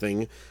at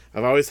something,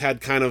 I've always had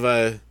kind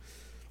of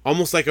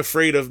almost like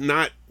afraid of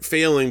not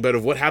failing, but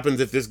of what happens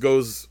if this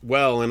goes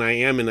well and I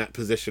am in that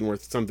position where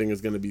something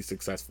is going to be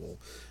successful.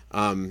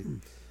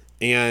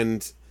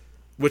 And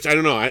which, I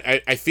don't know,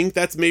 I think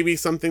that's maybe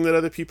something that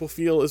other people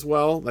feel as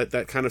well,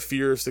 that kind of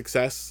fear of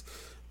success.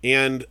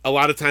 And a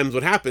lot of times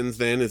what happens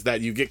then is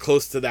that you get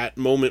close to that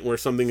moment where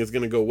something is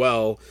going to go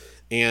well,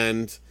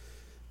 and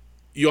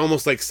you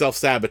almost like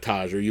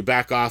self-sabotage, or you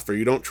back off, or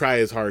you don't try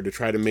as hard to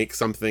try to make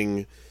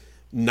something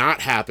not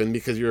happen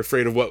because you're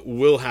afraid of what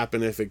will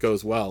happen if it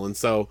goes well. And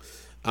so,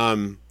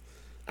 I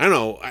don't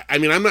know. I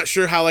mean, I'm not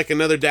sure how like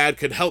another dad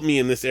could help me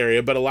in this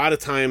area, but a lot of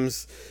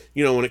times,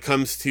 when it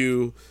comes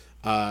to,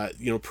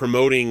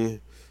 promoting,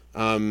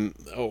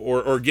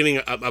 or getting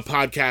a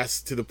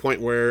podcast to the point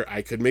where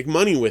I could make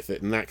money with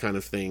it and that kind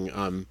of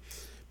thing.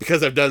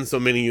 Because I've done so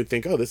many, you'd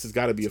think, oh, this has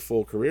got to be a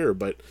full career,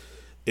 but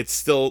it's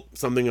still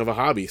something of a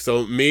hobby.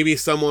 So maybe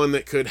someone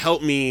that could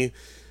help me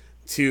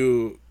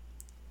to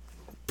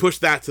push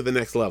that to the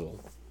next level,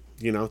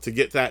 to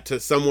get that to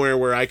somewhere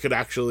where I could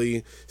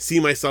actually see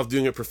myself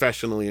doing it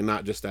professionally and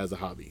not just as a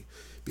hobby.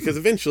 Because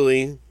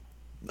eventually,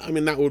 I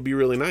mean, that would be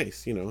really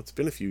nice. It's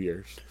been a few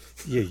years.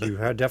 Yeah, you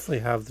definitely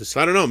have the skill.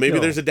 So I don't know. Maybe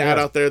there's a dad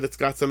out there that's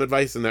got some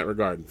advice in that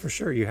regard. For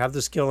sure. You have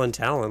the skill and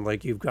talent.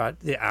 Like, you've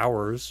got the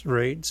hours,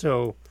 right?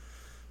 So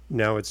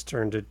now it's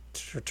turned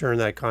to turn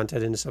that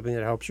content into something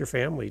that helps your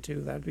family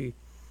too.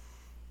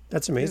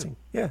 That's amazing.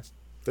 Yeah.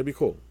 That'd be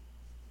cool.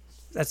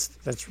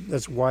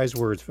 That's wise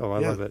words, Phil. I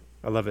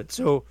love it.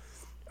 So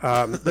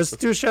let's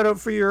do a shout out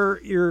for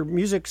your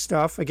music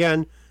stuff.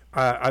 Again,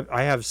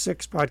 I have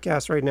 6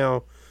 podcasts right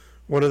now.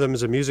 One of them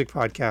is a music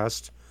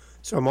podcast.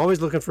 So I'm always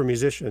looking for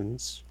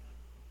musicians,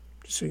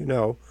 just so you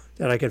know,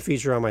 that I can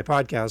feature on my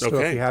podcast. So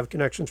if you have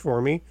connections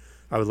for me,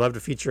 I would love to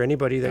feature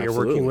anybody that you're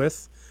working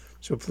with.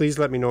 So please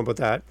let me know about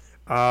that.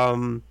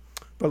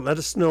 But let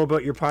us know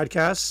about your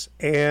podcasts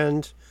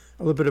and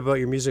a little bit about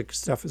your music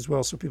stuff as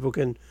well, so people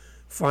can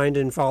find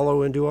and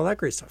follow and do all that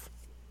great stuff.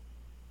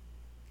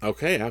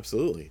 Okay,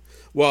 absolutely.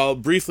 Well,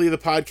 briefly, the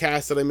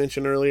podcast that I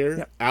mentioned earlier,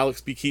 Yep.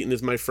 Alex B. Keaton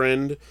is my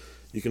friend.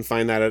 You can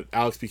find that at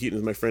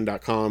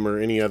alexbkeatonismyfriend.com or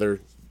any other,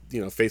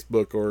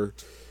 Facebook or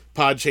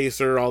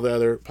Podchaser, all the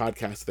other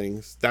podcast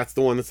things. That's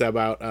the one that's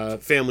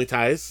about family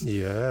ties.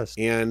 Yes.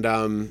 And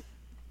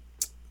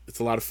it's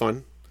a lot of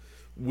fun.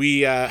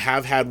 We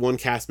have had one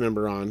cast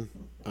member on,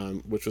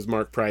 which was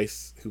Mark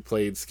Price, who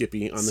played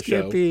Skippy on the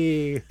show.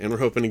 Skippy. And we're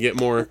hoping to get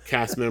more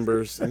cast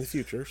members in the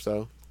future,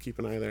 so keep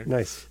an eye there.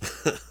 Nice.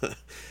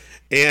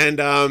 And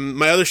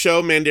my other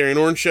show, Mandarin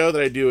Orange Show,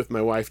 that I do with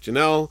my wife,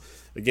 Janelle.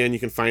 Again, you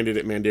can find it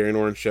at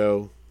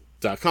mandarinorangeshowcom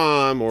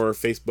or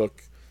Facebook,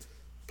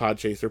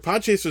 Podchaser.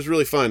 Podchaser is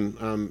really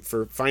fun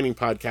for finding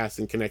podcasts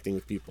and connecting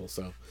with people,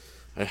 so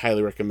I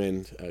highly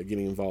recommend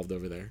getting involved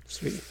over there.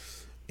 Sweet.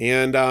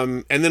 And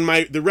then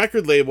the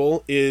record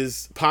label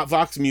is Pop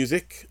Vox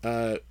Music,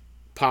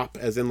 pop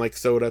as in like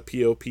soda,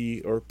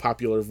 P-O-P, or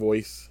popular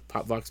voice,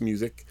 Pop Vox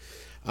Music,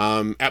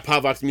 at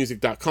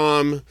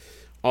popvoxmusic.com,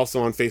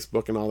 also on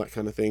Facebook and all that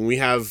kind of thing. We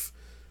have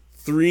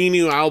 3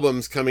 new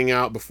albums coming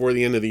out before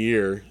the end of the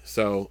year,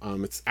 so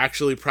it's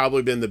actually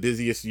probably been the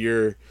busiest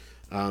year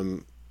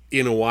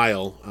in a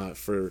while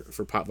for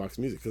Pop Vox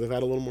Music, because I've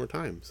had a little more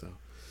time, so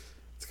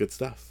it's good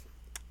stuff.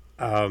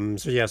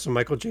 So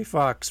Michael J.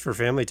 Fox for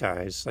Family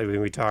Ties. Like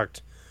when we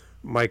talked,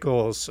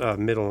 Michael's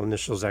middle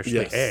initial is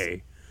actually Yes.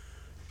 A,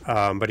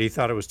 but he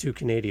thought it was too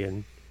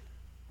Canadian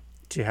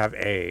to have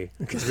A,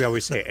 because we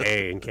always say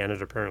A in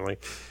Canada apparently.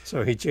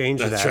 So he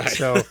changed That's that. right.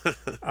 So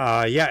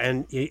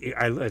and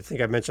I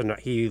think I mentioned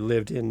that he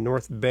lived in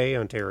North Bay,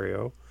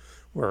 Ontario,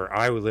 where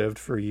I lived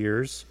for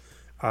years.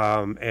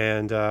 So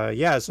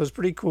it's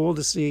pretty cool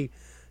to see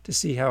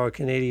how a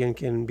Canadian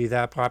can be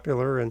that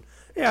popular, and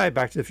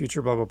Back to the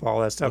Future, blah blah blah,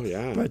 all that stuff. Oh,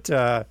 yeah. But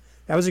that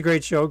was a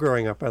great show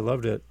growing up. I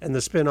loved it, and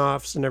the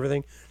spin-offs and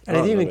everything. And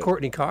I think even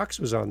Courtney Cox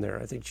was on there,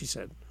 I think she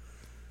said.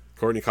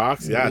 Courtney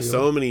Cox,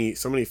 so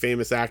many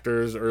famous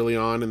actors early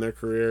on in their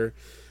career.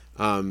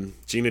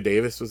 Gina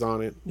Davis was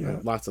on it.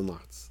 Lots and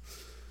lots.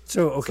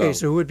 So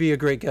who would be a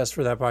great guest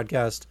for that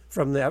podcast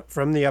from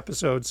the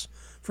episodes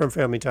from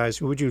Family Ties?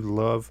 Who would you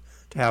love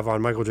to have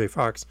on? Michael J.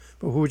 Fox,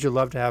 but who would you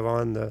love to have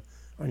on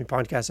your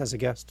podcast as a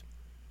guest?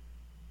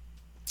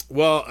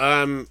 Well,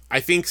 I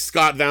think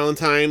Scott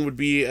Valentine would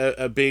be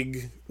a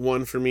big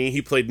one for me.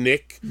 He played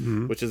Nick,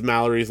 which is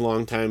Mallory's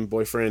longtime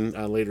boyfriend,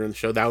 later in the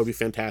show. That would be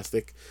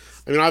fantastic.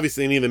 I mean,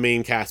 obviously, any of the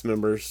main cast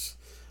members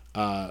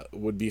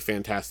would be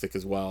fantastic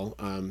as well.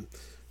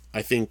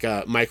 I think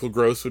Michael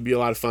Gross would be a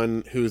lot of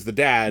fun, who's the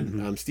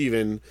dad,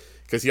 Steven,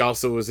 because he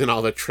also was in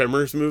all the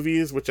Tremors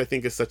movies, which I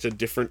think is such a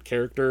different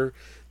character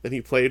that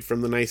he played,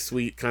 from the nice,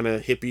 sweet, kind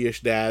of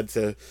hippie-ish dad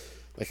to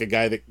like a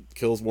guy that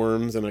kills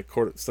worms in a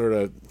sort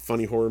of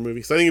funny horror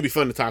movie. So I think it'd be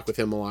fun to talk with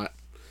him a lot.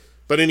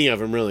 But any of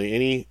them,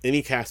 really.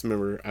 Any cast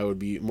member, I would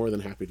be more than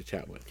happy to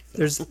chat with.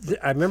 So.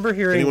 I remember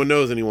hearing... If anyone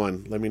knows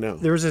anyone, let me know.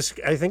 There was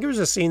I think it was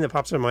a scene that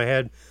pops in my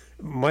head.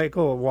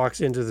 Michael walks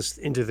onto the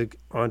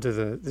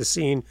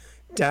scene.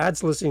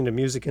 Dad's listening to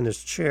music in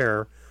his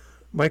chair.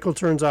 Michael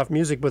turns off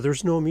music, but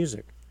there's no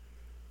music.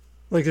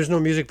 Like, there's no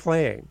music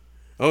playing.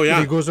 Oh, yeah.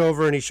 And he goes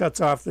over and he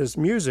shuts off this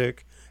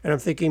music, and I'm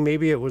thinking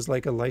maybe it was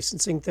like a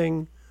licensing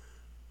thing,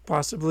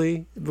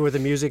 possibly, where the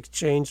music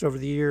changed over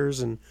the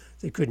years and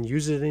they couldn't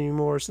use it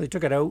anymore, so they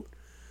took it out.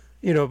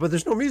 But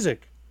there's no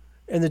music.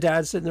 And the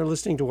dad's sitting there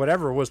listening to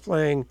whatever was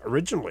playing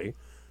originally.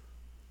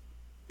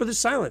 But there's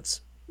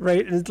silence,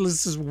 right? And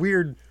it's this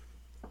weird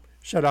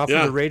shut off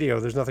of the radio.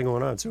 There's nothing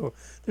going on. So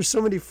there's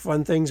so many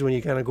fun things when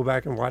you kind of go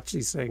back and watch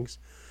these things.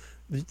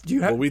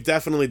 Well, we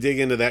definitely dig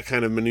into that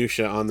kind of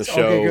minutia on the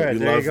show. Okay, good. We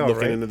There love you go,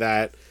 looking right? into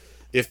that.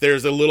 If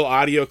there's a little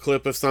audio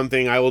clip of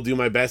something, I will do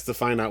my best to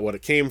find out what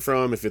it came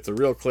from, if it's a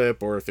real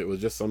clip or if it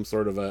was just some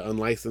sort of an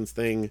unlicensed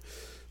thing.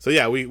 So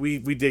yeah, we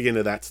dig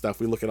into that stuff.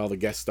 We look at all the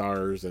guest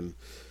stars and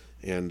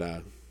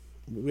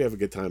we have a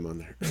good time on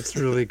there. That's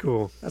really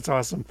cool. That's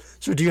awesome.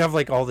 So do you have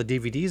like all the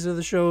DVDs of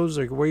the shows?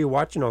 Like, where are you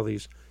watching all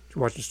these? Do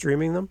you watch them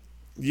streaming them?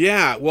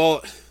 Yeah,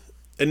 well,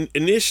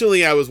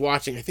 initially I was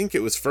watching, I think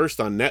it was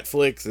first on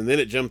Netflix, and then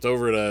it jumped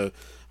over to,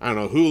 I don't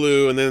know,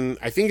 Hulu, and then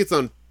I think it's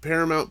on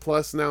Paramount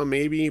Plus now,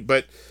 maybe,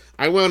 but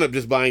I wound up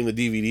just buying the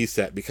DVD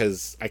set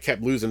because I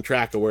kept losing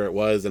track of where it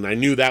was, and I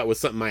knew that was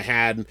something I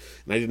had, and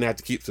I didn't have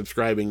to keep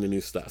subscribing to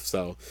new stuff.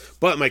 So,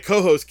 but my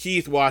co-host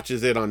Keith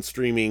watches it on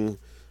streaming.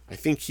 I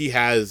think he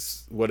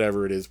has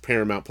whatever it is,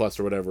 Paramount Plus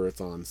or whatever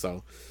it's on.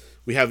 So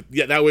we have,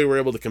 that way we're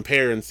able to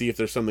compare and see if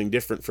there's something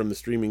different from the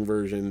streaming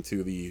version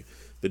to the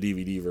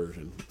DVD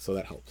version. So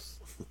that helps.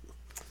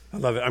 I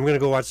love it. I'm going to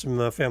go watch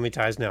some Family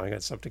Ties now. I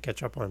got stuff to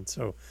catch up on.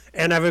 So,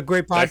 and I have a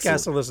great podcast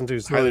Excellent. to listen to.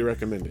 So Highly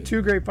recommend it.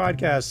 2 great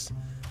podcasts.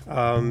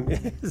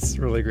 It's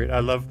really great.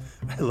 I love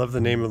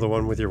the name of the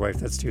one with your wife.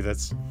 That's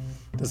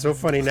so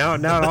funny. Now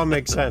it all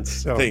makes sense.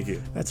 So Thank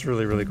you. That's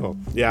really, really cool.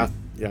 Yeah.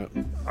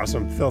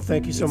 Awesome. Phil,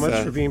 thank you so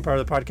much for being part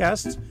of the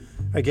podcast.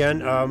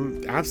 again,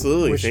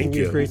 absolutely. Wishing Thank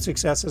you you. great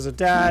success as a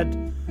dad,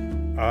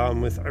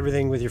 with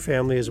everything with your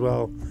family as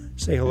well.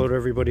 Say hello to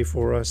everybody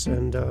for us,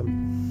 and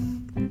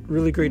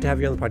really great to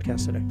have you on the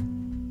podcast today.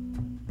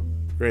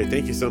 Great.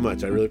 Thank you so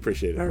much. I really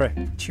appreciate it. All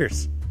right.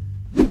 Cheers.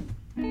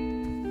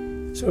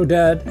 So,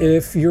 Dad,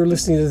 if you're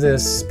listening to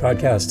this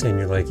podcast and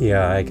you're like,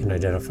 yeah, I can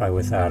identify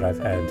with that. I've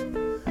had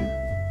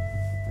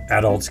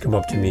adults come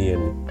up to me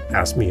and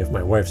ask me if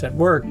my wife's at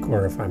work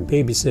or if I'm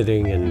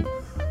babysitting. And,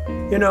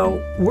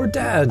 we're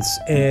dads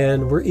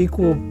and we're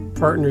equal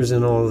partners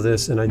in all of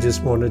this. And I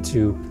just wanted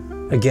to,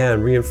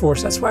 again,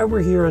 reinforce that's why we're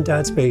here on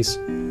Dad Space,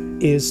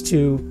 is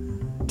to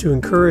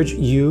encourage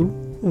you,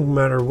 no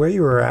matter where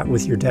you are at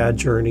with your dad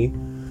journey,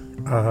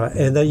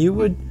 and that you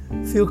would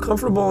feel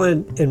comfortable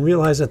and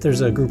realize that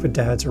there's a group of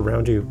dads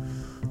around you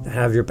that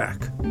have your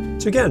back.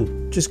 So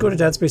again, just go to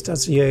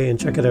dadspace.ca and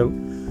check it out.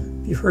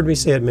 You've heard me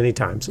say it many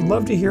times. I'd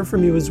love to hear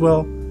from you as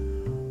well.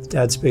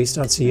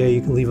 Dadspace.ca,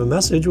 you can leave a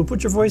message. We'll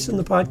put your voice in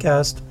the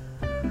podcast.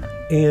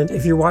 And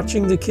if you're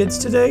watching the kids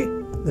today,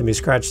 let me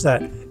scratch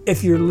that.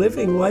 If you're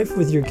living life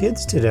with your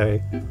kids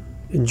today,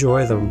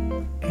 enjoy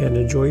them and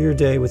enjoy your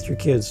day with your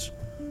kids.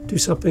 Do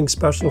something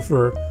special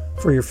for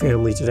your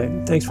family today.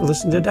 Thanks for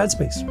listening to Dad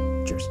Space.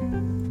 Cheers.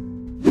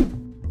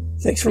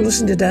 Thanks for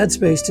listening to Dad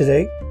Space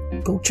today.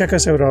 Go check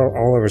us out on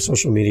all of our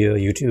social media,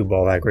 YouTube,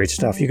 all that great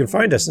stuff. You can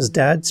find us as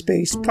Dad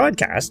Space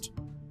Podcast.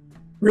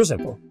 Real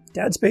simple.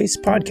 Dad Space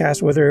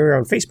Podcast, whether you're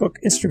on Facebook,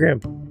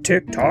 Instagram,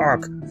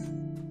 TikTok,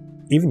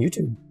 even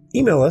YouTube.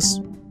 Email us,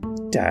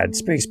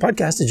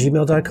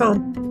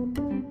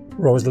 dadspacepodcast@gmail.com.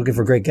 We're always looking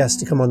for great guests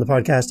to come on the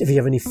podcast. If you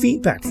have any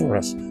feedback for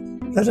us,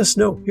 let us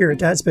know here at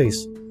Dad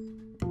Space.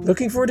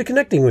 Looking forward to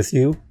connecting with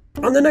you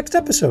on the next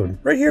episode,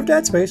 right here of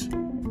Dad Space.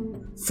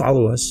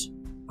 Follow us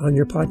on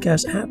your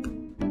podcast app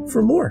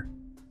for more.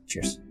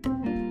 Cheers.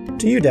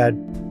 To you,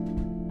 Dad.